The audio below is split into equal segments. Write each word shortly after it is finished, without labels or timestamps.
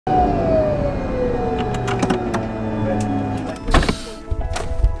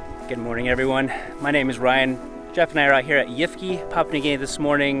Morning everyone, my name is Ryan. Jeff and I are out here at Yifki, Papua New Guinea this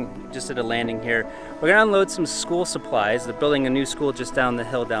morning, just at a landing here. We're gonna unload some school supplies. They're building a new school just down the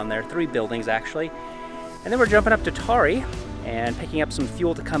hill down there, 3 buildings actually. And then we're jumping up to Tari and picking up some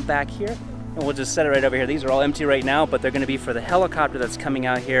fuel to come back here. And we'll just set it right over here. These are all empty right now, but they're gonna be for the helicopter that's coming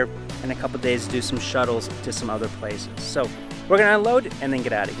out here in a couple days to do some shuttles to some other places. So we're gonna unload and then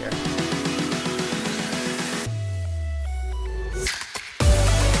get out of here.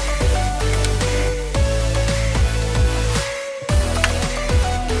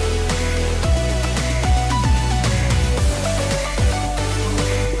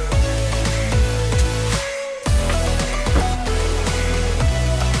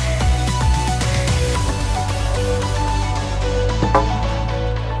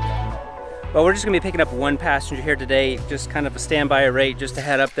 Well, we're just gonna be picking up one passenger here today, just kind of a standby rate just to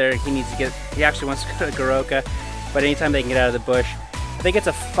head up there. He actually wants to go to Goroka, but anytime they can get out of the bush. I think it's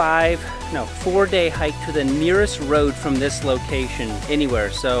a 4-day hike to the nearest road from this location anywhere.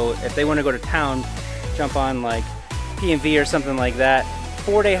 So if they want to go to town, jump on like P&V or something like that,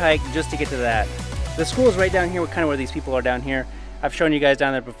 4-day hike just to get to that. The school is right down here, kind of where these people are down here. I've shown you guys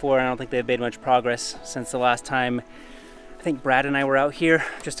down there before, and I don't think they've made much progress since the last time. I think Brad and I were out here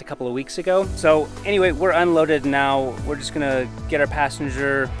just a couple of weeks ago. So anyway, we're unloaded now. We're just gonna get our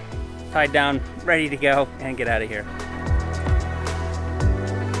passenger tied down, ready to go, and get out of here.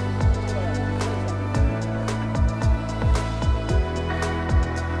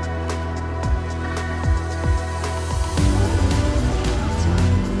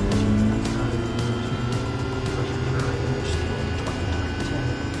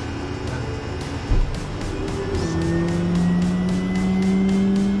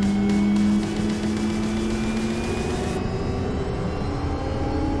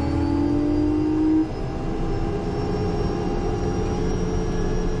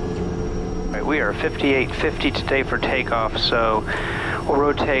 We are 5850 today for takeoff, so we'll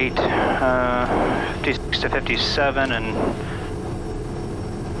rotate 56 to 57, and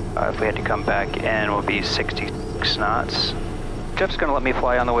if we had to come back in, we'll be 66 knots. Jeff's going to let me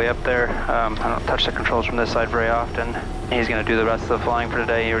fly on the way up there. I don't touch the controls from this side very often. He's going to do the rest of the flying for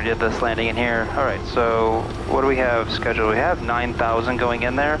today. He already did this landing in here. Alright, so what do we have scheduled? We have 9,000 going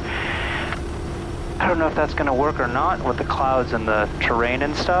in there. I don't know if that's going to work or not with the clouds and the terrain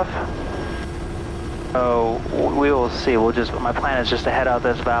and stuff. So we will see. My plan is just to head out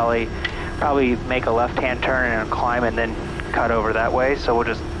this valley, probably make a left-hand turn and climb, and then cut over that way. So we'll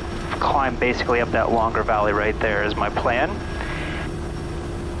just climb basically up that longer valley right there is my plan.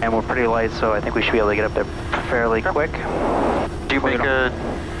 And we're pretty light, so I think we should be able to get up there fairly quick. Did you make a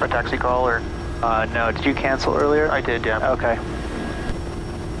taxi call or? No, did you cancel earlier? I did, yeah. Okay.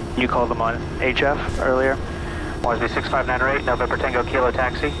 You called them on HF earlier? YSB 65908, November Tango Kilo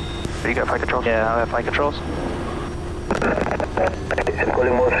taxi. You got flight controls? Yeah, I have flight controls. Calling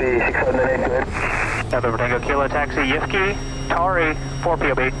Morphe 65908, go ahead. November Tango Kilo taxi, Yifki, Tari, 4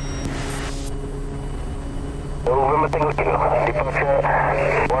 POB. November Tango Kilo, departure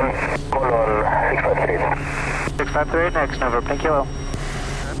 1 colon 6538. 6538, next, November Tango Kilo.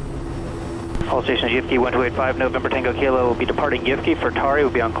 All stations Yifki 1285, November Tango Kilo will be departing Yifki for Tari,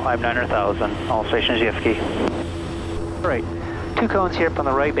 will be on climb 9,000. All stations Yifki. All right. 2 cones here up on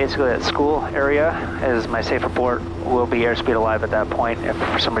the right, basically that school area is my safe report. We'll be airspeed alive at that point. If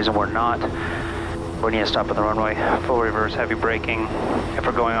for some reason we're not, we need to stop on the runway. Full reverse, heavy braking. If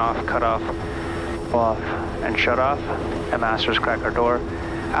we're going off, cut off, pull off, and shut off. And masters crack our door.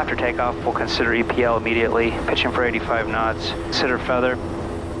 After takeoff, we'll consider EPL immediately, pitching for 85 knots. Consider feather.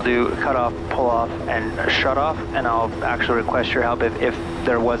 We'll do cut off, pull off, and shut off. And I'll actually request your help if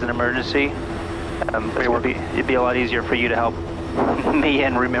there was an emergency. It'd be a lot easier for you to help me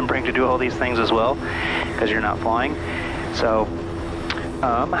in remembering to do all these things as well, because you're not flying. So,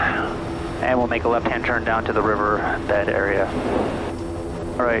 and we'll make a left-hand turn down to the river bed area.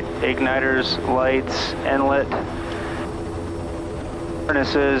 All right, igniters, lights, inlet,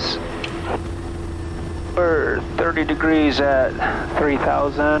 furnaces. We're 30 degrees at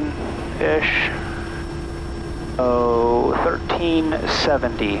 3,000-ish. Oh,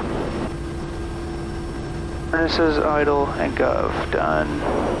 1370. Furnaces, idle, and gov. Done.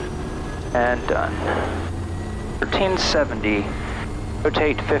 And done. 1370.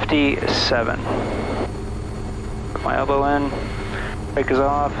 Rotate 57. Put my elbow in. Brake is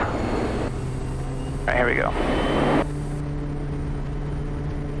off. Alright, here we go.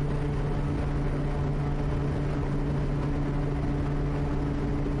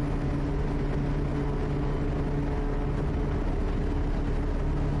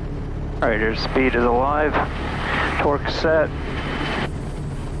 Alright, your speed is alive. Torque set.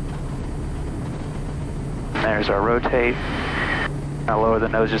 there's our rotate. I'll lower the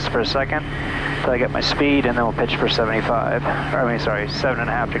nose just for a second until I get my speed, and then we'll pitch for 75. Or, sorry,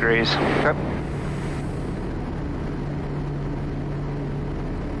 7.5 degrees. Okay.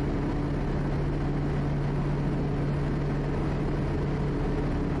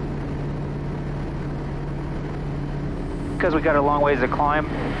 Because we got a long ways to climb,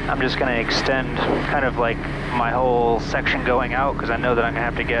 I'm just going to extend kind of like my whole section going out, because I know that I'm going to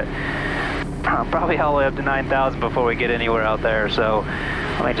have to get probably all the way up to 9,000 before we get anywhere out there. So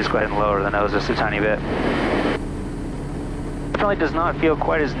let me just go ahead and lower the nose just a tiny bit. Definitely does not feel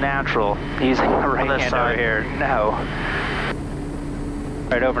quite as natural using the right hand over here. No.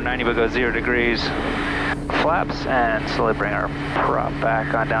 Right over 90, but go 0 degrees. Flaps, and slowly bring our prop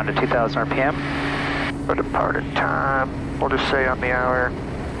back on down to 2,000 RPM. For departed time, we'll just say on the hour.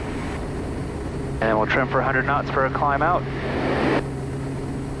 And we'll trim for 100 knots for a climb out.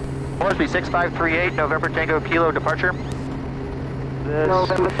 Moresby 6538, November Tango Kilo departure.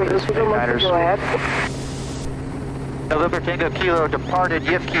 November Tango Kilo, go ahead. November Tango Kilo departed,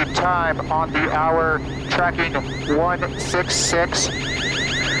 Yifki time on the hour, tracking 166,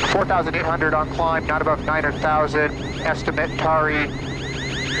 4,800 on climb, not above 9,000, estimate Tari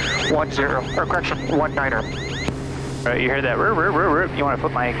 10, or correction, 19er. All right, you hear that? You want to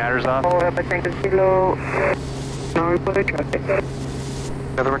put my igniters off? November Tango Kilo, no reported traffic.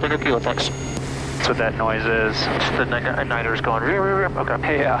 November Tango Kilo, thanks. That's what that noise is. The igniter's going,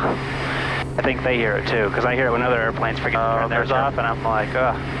 okay. Yeah. I think they hear it too, because I hear it when other airplanes forget to turn theirs off, and I'm like,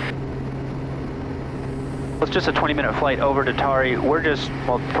 ugh. Well, it's just a 20-minute flight over to Tari. We're just,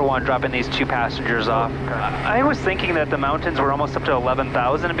 well, for one, dropping these 2 passengers off. Okay. I was thinking that the mountains were almost up to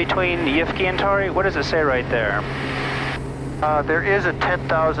 11,000 in between Yifki and Tari. What does it say right there? There is a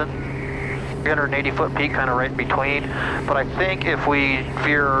 10,380-foot peak kind of right in between, but I think if we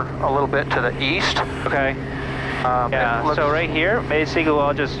veer a little bit to the east. Okay. Yeah, so right here, basically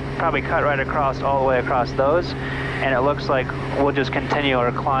I'll just probably cut right across, all the way across those, and it looks like we'll just continue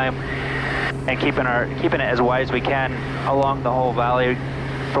our climb and keeping it as wide as we can along the whole valley,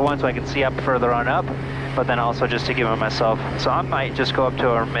 for one, so I can see up further on up, but then also just to give it myself. So I might just go up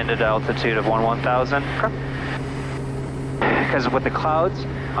to a minute altitude of 1,000. Because with the clouds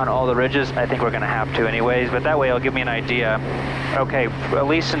on all the ridges, I think we're going to have to anyways, but that way it'll give me an idea. Okay, at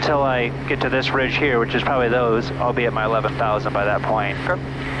least until I get to this ridge here, which is probably those, I'll be at my 11,000 by that point.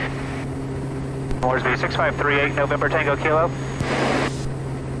 Moresby 6538, November Tango Kilo.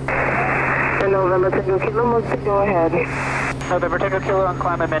 And November Tango Kilo, must go ahead. November Tango Kilo on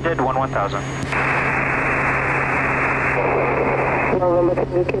climb amended, 1,000. November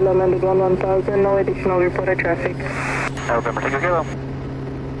Tango Kilo, amended 1,000, no additional reported traffic. November Tango Kilo.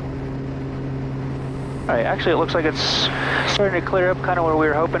 Alright, actually it looks like it's starting to clear up kind of where we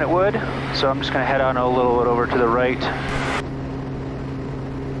were hoping it would, so I'm just going to head on a little bit over to the right.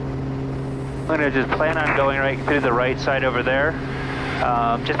 I'm going to just plan on going right through the right side over there,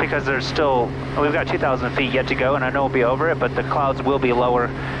 just because there's still, we've got 2,000 feet yet to go, and I know we'll be over it, but the clouds will be lower,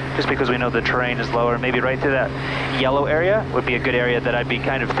 just because we know the terrain is lower. Maybe right through that yellow area would be a good area that I'd be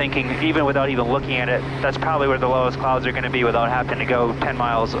kind of thinking, even without even looking at it, that's probably where the lowest clouds are going to be without having to go 10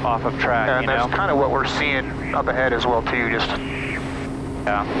 miles off of track. Yeah, and that's kind of what we're seeing up ahead as well too, just a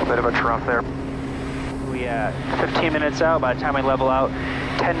bit of a trough there. We 15 minutes out, by the time we level out,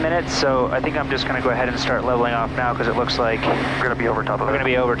 10 minutes, so I think I'm just going to go ahead and start leveling off now, because it looks like we're going to be over top of it. We're going to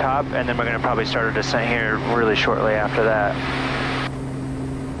be over top, and then we're going to probably start a descent here really shortly after that.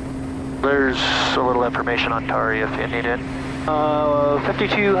 There's a little information on Tari if you need it.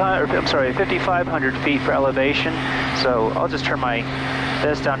 5,500 feet for elevation, so I'll just turn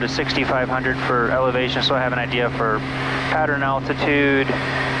this down to 6,500 for elevation, so I have an idea for pattern altitude.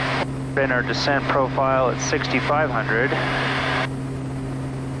 Then our descent profile at 6,500.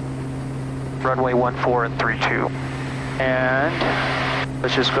 Runway 14 and 32. And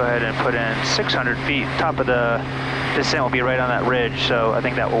let's just go ahead and put in 600 feet. Top of the descent will be right on that ridge, so I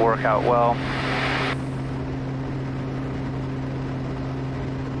think that will work out well.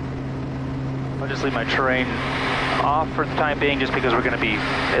 I'll just leave my terrain off for the time being, just because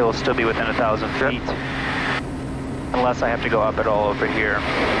it'll still be within 1,000 feet. Unless I have to go up at all over here.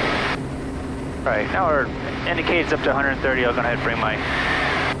 Right, now our indicator's up to 130. I'll go ahead and bring my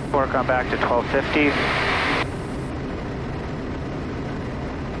torque on back to 1250.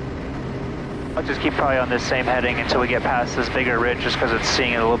 I'll just keep probably on this same heading until we get past this bigger ridge, just because it's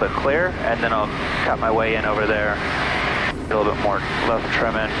seeing it a little bit clear, and then I'll cut my way in over there. Get a little bit more left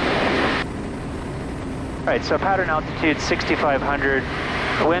trimming. Alright, so pattern altitude 6,500.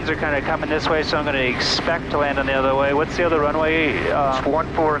 The winds are kind of coming this way, so I'm going to expect to land on the other way. What's the other runway? It's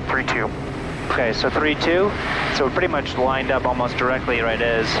 14 and 32. Okay, so 3-2. So we're pretty much lined up almost directly right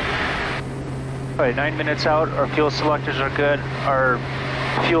as. All right, 9 minutes out. Our fuel selectors are good. Our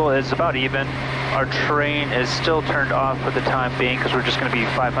fuel is about even. Our terrain is still turned off for the time being because we're just going to be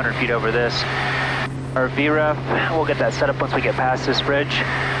 500 feet over this. Our VREF, we'll get that set up once we get past this bridge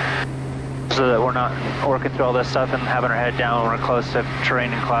so that we're not working through all this stuff and having our head down when we're close to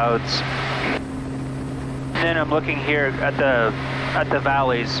terrain and clouds. And then I'm looking here at the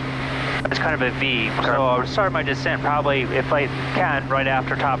valleys. It's kind of a V, so I'll start my descent probably, if I can, right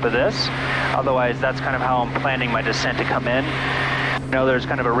after top of this. Otherwise, that's kind of how I'm planning my descent to come in. You know, there's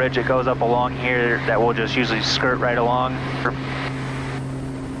kind of a ridge that goes up along here that we'll just usually skirt right along.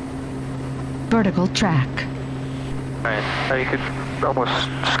 Vertical track. Right. You could almost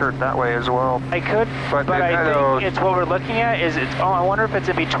skirt that way as well. I could, but I think it's what we're looking at is, I wonder if it's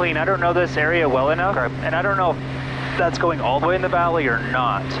in between. I don't know this area well enough, and I don't know if that's going all the way in the valley or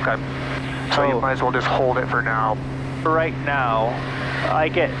not. Okay. So you might as well just hold it for now. Right now,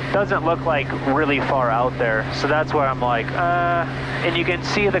 it doesn't look like really far out there, so that's where I'm like, and you can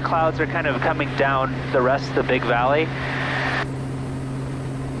see the clouds are kind of coming down the rest of the big valley.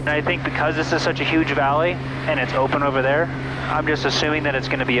 And I think because this is such a huge valley and it's open over there, I'm just assuming that it's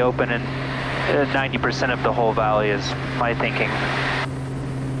going to be open in 90% of the whole valley is my thinking.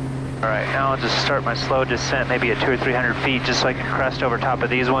 All right, now I'll just start my slow descent, maybe at 200 or 300 feet, just so I can crest over top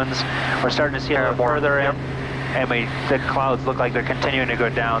of these ones. We're starting to see a little further in, and the clouds look like they're continuing to go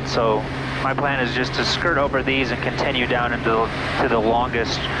down. So my plan is just to skirt over these and continue down into the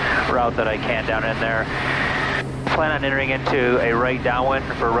longest route that I can down in there. Plan on entering into a right downwind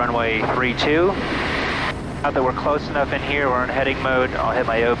for runway 32. Now that we're close enough in here, we're in heading mode. I'll hit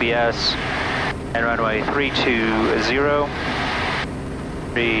my OBS and runway 320.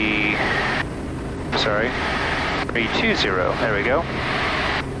 320, there we go.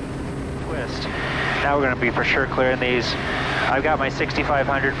 Twist. Now we're going to be for sure clearing these. I've got my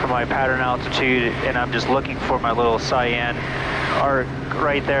 6,500 for my pattern altitude, and I'm just looking for my little cyan arc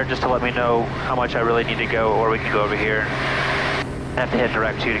right there just to let me know how much I really need to go, or we can go over here. I have to hit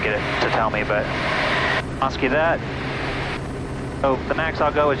direct 2 to get it to tell me, but ask you that. So the max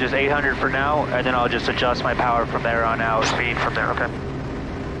I'll go is just 800 for now, and then I'll just adjust my power from there on out. Speed from there, okay.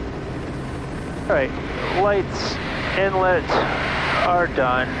 All right, lights, inlet are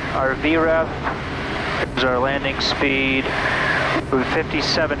done. Our VREF is our landing speed. We're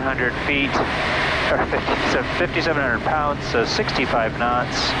 5,700 feet, or 5,700 pounds, so 65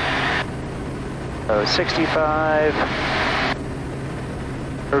 knots. So 65.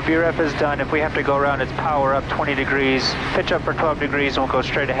 Our VREF is done. If we have to go around, it's power up 20 degrees, pitch up for 12 degrees, and we'll go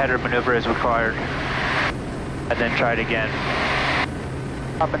straight ahead or maneuver as required. And then try it again.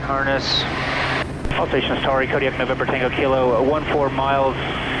 Up and harness. All stations, Tari, Kodiak, November, Tango, Kilo, 14 miles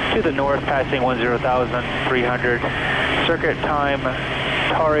to the north, passing 10,300. Circuit time,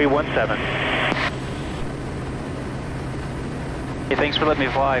 Tari, 17. Hey, thanks for letting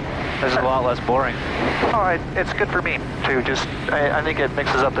me fly. This is a lot less boring. Oh, it's good for me, too. Just, I think it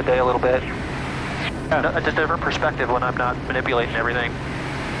mixes up the day a little bit. Yeah. A different perspective when I'm not manipulating everything.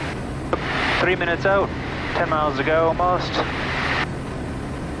 3 minutes out, 10 miles to go almost.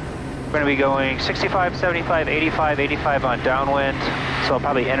 We're going to be going 65, 75, 85, 85 on downwind. So I'll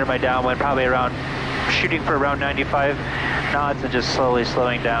probably enter my downwind, probably around, shooting for around 95 knots and just slowly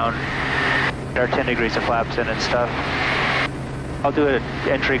slowing down. Our 10 degrees of flaps in and stuff. I'll do an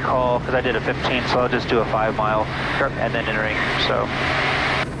entry call because I did a 15, so I'll just do a 5 mile and then entering, so.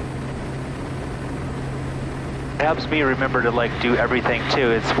 It helps me remember to like do everything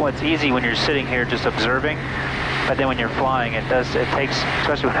too. It's easy when you're sitting here just observing. But then when you're flying, it takes,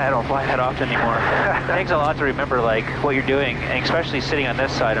 especially when I don't fly that often anymore, it takes a lot to remember like what you're doing, and especially sitting on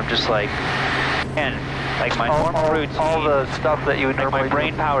this side, I'm just like, man, like my normal routine, all the stuff that you would normally my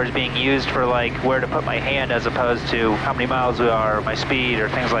brain power is being used for like where to put my hand as opposed to how many miles we are, or my speed, or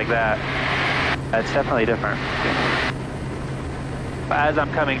things like that. It's definitely different. As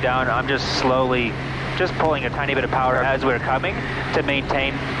I'm coming down, I'm just slowly just pulling a tiny bit of power as we're coming to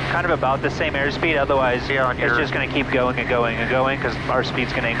maintain kind of about the same airspeed. Otherwise, it's just going to keep going and going and going because our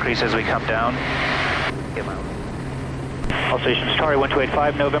speed's going to increase as we come down. All stations, Tari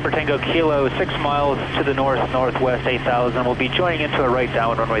 1285, November Tango Kilo, 6 miles to the north-northwest, 8,000. We'll be joining into a right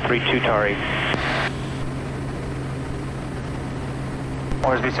down runway 32 Tari.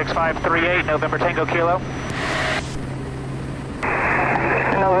 Orsby 6538, November Tango Kilo.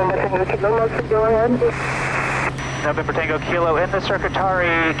 November Tango Kilo, let's go ahead. November Tango Kilo in the circuit,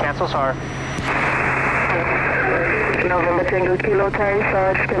 Tari, cancel SAR. November Tango Kilo, Tari,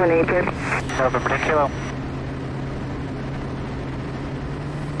 SAR terminated. November Tango Kilo.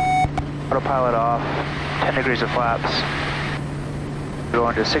 Autopilot off, 10 degrees of flaps.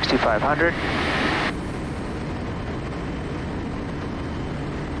 Going to 6,500.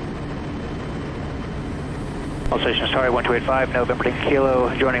 All stations, Tari 1285, November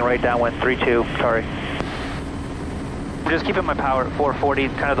Kilo, joining right downwind 32, Tari. I'm just keeping my power at 440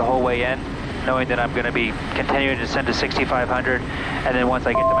 kind of the whole way in, knowing that I'm going to be continuing to descend to 6,500, and then once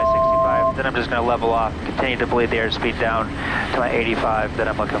I get to my 65, then I'm just going to level off, continue to bleed the airspeed down to my 85 that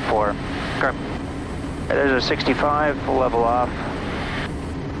I'm looking for. Okay. There's our 65, we'll level off.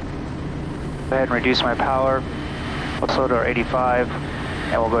 Go ahead and reduce my power. We'll slow to our 85,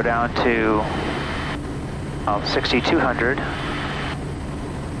 and we'll go down to 6,200.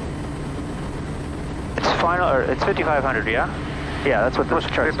 It's final, or it's 5,500, yeah? Yeah, that's what the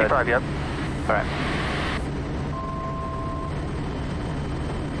chart said. 55, yep. All right.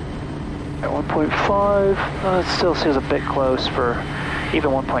 At 1.5, it still seems a bit close for,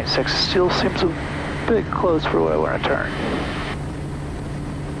 even 1.6 still seems a bit close for what I want to turn.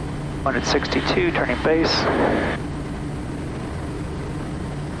 162, turning base.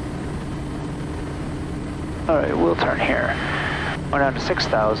 All right, we'll turn here. We're down to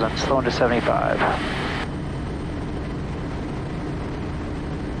 6,000, slowing to 75.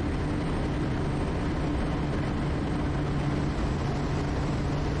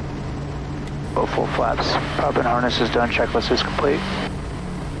 Go full flaps. Prop and harness is done, checklist is complete.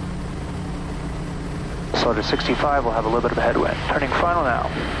 Slow to 65, we'll have a little bit of a headwind. Turning final now.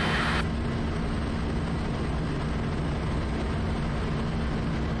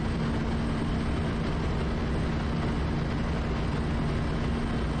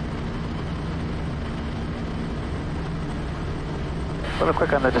 A little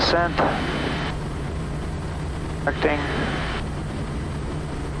quick on the descent. Correcting.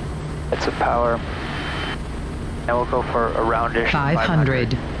 Bits of power. And we'll go for a roundish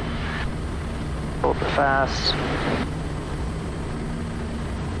 500. Hold the fast.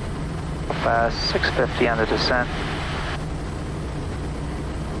 Fast, 650 on the descent.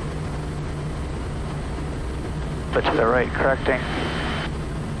 But to the right, correcting.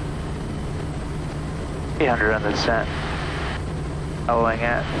 800 on the descent. Following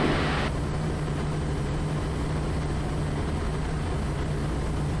it.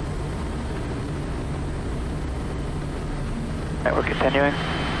 Alright, we're continuing.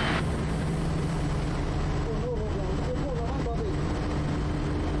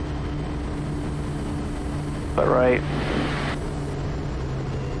 But right.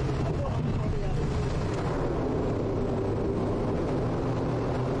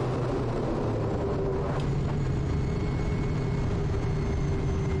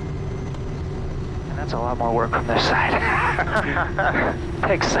 That's a lot more work from this side.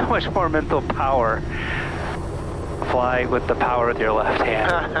 Takes so much more mental power. Fly with the power with your left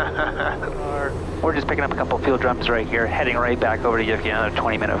hand. We're just picking up a couple fuel drums right here, heading right back over to Yivki, another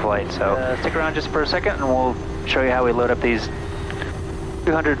 20-minute flight. So stick around just for a second and we'll show you how we load up these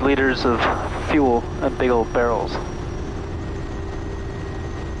 200 liters of fuel in big old barrels.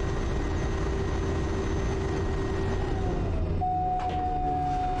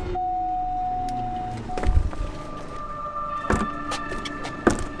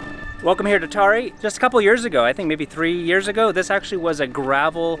 Welcome here to Tari. Just a couple years ago, I think maybe 3 years ago, this actually was a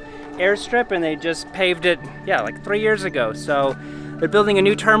gravel airstrip and they just paved it, yeah, like 3 years ago. So they're building a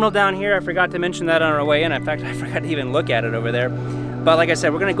new terminal down here. I forgot to mention that on our way in. In fact, I forgot to even look at it over there. But like I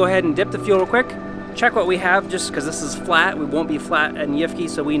said, we're gonna go ahead and dip the fuel real quick, check what we have just because this is flat. We won't be flat in Yivki,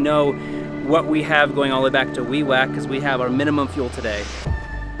 so we know what we have going all the way back to Wewak because we have our minimum fuel today.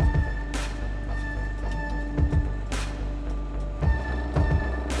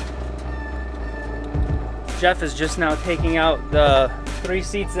 Jeff is just now taking out the 3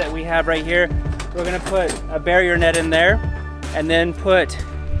 seats that we have right here. We're gonna put a barrier net in there and then put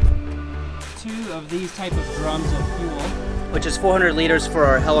 2 of these type of drums of fuel, which is 400 liters for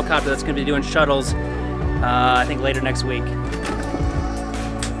our helicopter that's gonna be doing shuttles, I think later next week.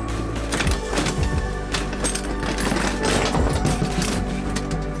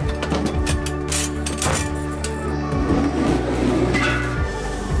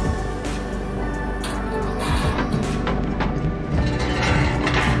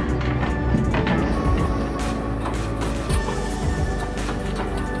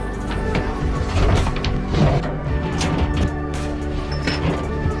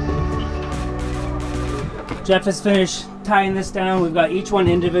 Jeff has finished tying this down. We've got each one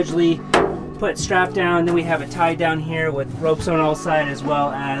individually put strapped down. Then we have it tied down here with ropes on all sides as well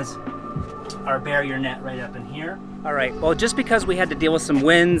as our barrier net right up in here. All right, well, just because we had to deal with some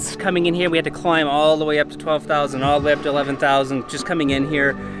winds coming in here, we had to climb all the way up to 12,000, all the way up to 11,000, just coming in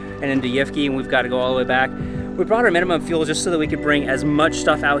here and into Yifki, and we've got to go all the way back. We brought our minimum fuel just so that we could bring as much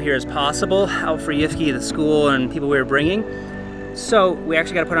stuff out here as possible, out for Yifki, the school, and people we were bringing. So we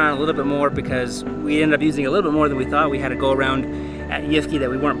actually got to put on a little bit more because we ended up using a little bit more than we thought. We had to go around at Yifki that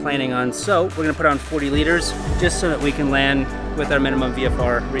we weren't planning on. So we're going to put on 40 liters just so that we can land with our minimum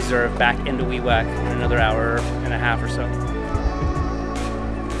VFR reserve back into Wewak in another hour and a half or so.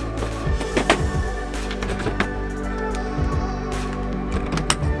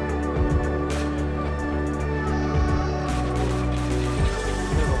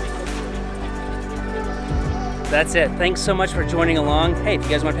 That's it. Thanks so much for joining along. Hey, if you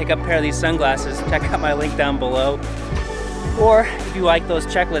guys want to pick up a pair of these sunglasses, check out my link down below. Or if you like those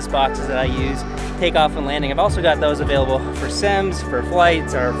checklist boxes that I use, takeoff and landing, I've also got those available for sims, for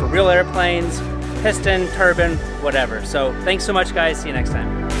flights, or for real airplanes, piston, turbine, whatever. So thanks so much, guys. See you next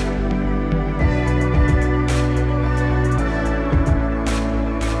time.